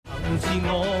自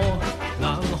我，硬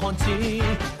漢子，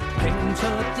拼出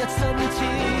一身刺，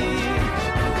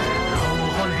流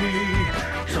汗血，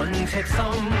盡赤心，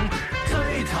追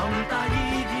尋大意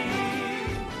義。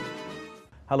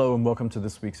 Hello and welcome to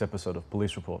this week's episode of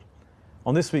Police Report.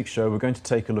 On this week's show, we're going to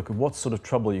take a look at what sort of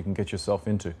trouble you can get yourself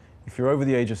into if you're over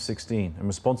the age of 16 and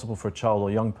responsible for a child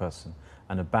or young person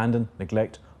and abandon,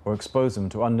 neglect, or expose them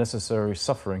to unnecessary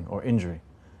suffering or injury.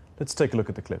 Let's take a look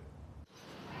at the clip.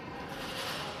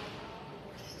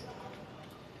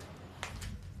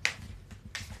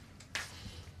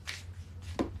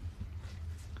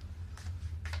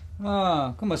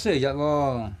 Ah, 今日星期日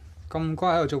喎，咁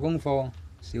乖喺度做功課，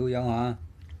少有啊！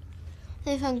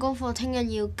呢份功課聽日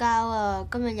要交啊，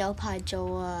今日有排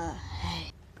做啊，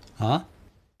唉！嚇？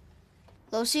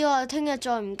老師話聽日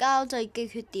再唔交就記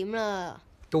缺點啦。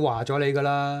都話咗你㗎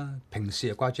啦，平時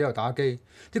啊掛住喺度打機，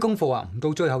啲功課啊唔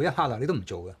到最後一刻啦，你都唔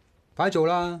做㗎，快做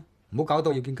啦，唔好搞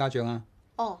到要見家長啊！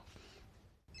哦。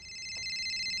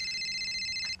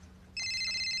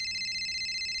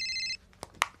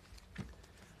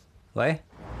喂，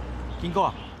堅哥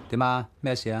啊，點啊？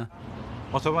咩事啊？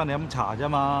我想揾你飲茶啫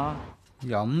嘛。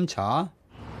飲茶？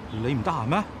你唔得閒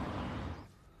咩？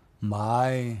唔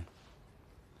係。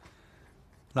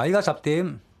嗱，依家10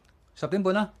點，10點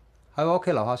半啦，喺我屋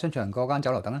企樓下商場嗰間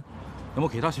酒樓等啦。有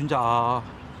冇其他選擇啊？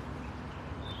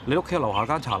你屋企樓下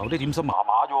間茶樓啲點心麻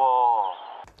麻啫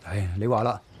喎。唉，你話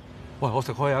啦。喂，我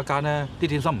食開有一間咧，啲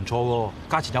點心唔錯喎，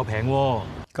價錢又平喎。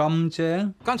咁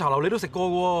正？間茶樓你都食過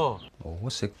嘅喎。我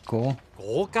食過。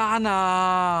嗰間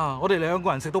啊，我哋2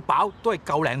個人食到飽，都係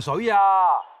嚿零水啊。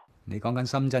你講緊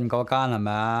深圳嗰間係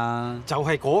咪啊？就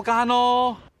係嗰間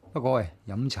咯。不過喂，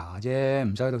飲茶啫，唔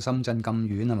使去到深圳咁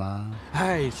遠係嘛？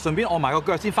唉，順便按埋個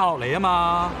腳先翻落嚟啊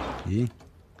嘛。咦，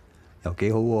又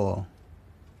幾好喎！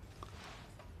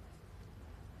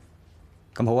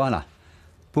咁好啊嗱，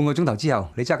半個鐘頭之後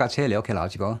你揸架車嚟屋企樓下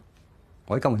接我，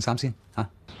我去交換衫先嚇。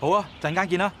好啊，陣間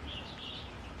見啦。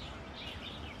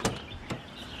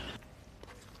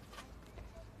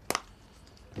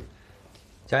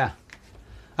仔啊，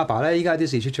阿爸咧依家有啲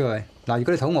事出去，嗱，如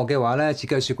果你肚餓嘅話咧，自己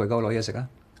去雪櫃嗰度攞嘢食啊。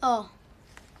哦。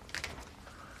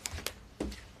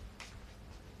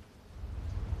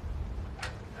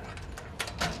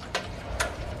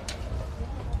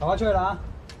爸爸出去啦。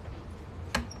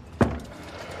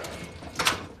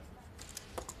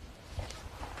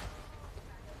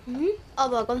阿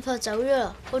爸咁快走咗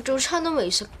啦，我早餐都未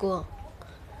食過。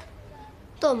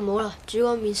都唔好啦，煮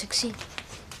個麵食先。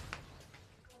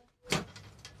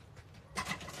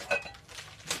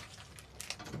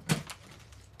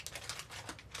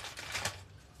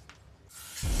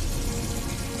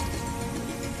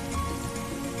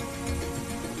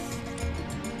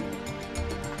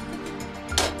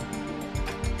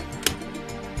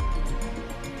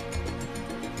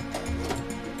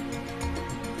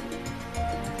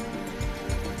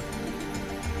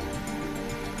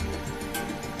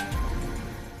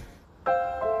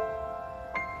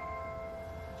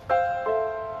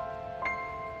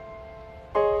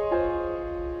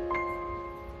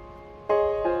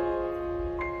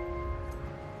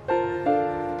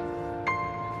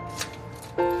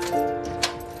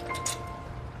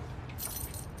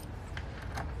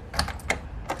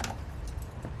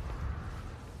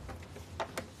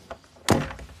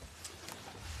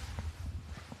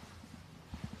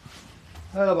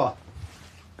老婆，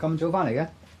咁早翻嚟嘅？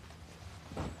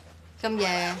咁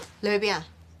夜，你去邊啊？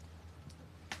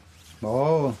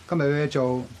冇，今日有嘢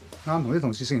做，啱同啲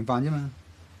同事食完飯啫嘛。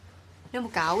你有冇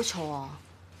搞錯啊？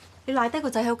你賴低個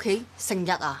仔喺屋企成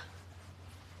日啊？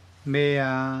咩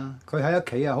啊？佢喺屋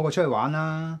企啊，好過出去玩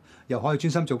啦，又可以專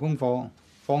心做功課。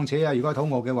況且啊，如果肚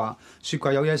餓嘅話，雪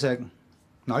櫃有嘢食。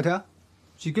嗱，你睇下，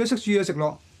自己都識煮嘢食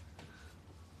咯。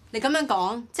你咁樣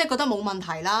講，即係覺得冇問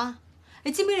題啦。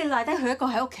你知唔知你賴低佢一個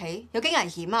喺屋企有幾危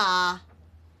險啊？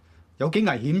有幾危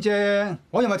險啫！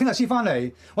我又咪聽日先翻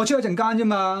嚟，我出去一陣間啫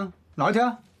嘛。嗱，你睇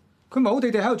下，佢咪好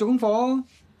地地喺度做功課。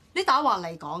你打橫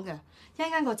嚟講嘅，一陣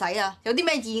間個仔啊有啲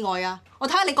咩意外啊，我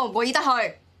睇下你過唔過意得去。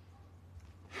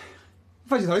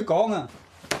費事同你講啊，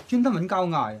專登揾交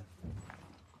嗌。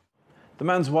The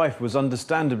man's wife was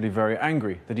understandably very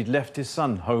angry that he'd left his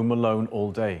son home alone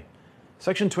all day.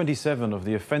 Section 27 of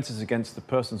the Offences Against the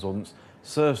Persons Ordinance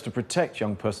serves to protect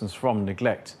young persons from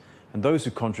neglect, and those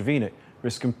who contravene it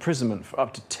risk imprisonment for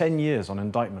up to 10 years on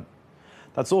indictment.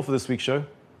 That's all for this week's show.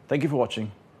 Thank you for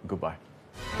watching, and goodbye.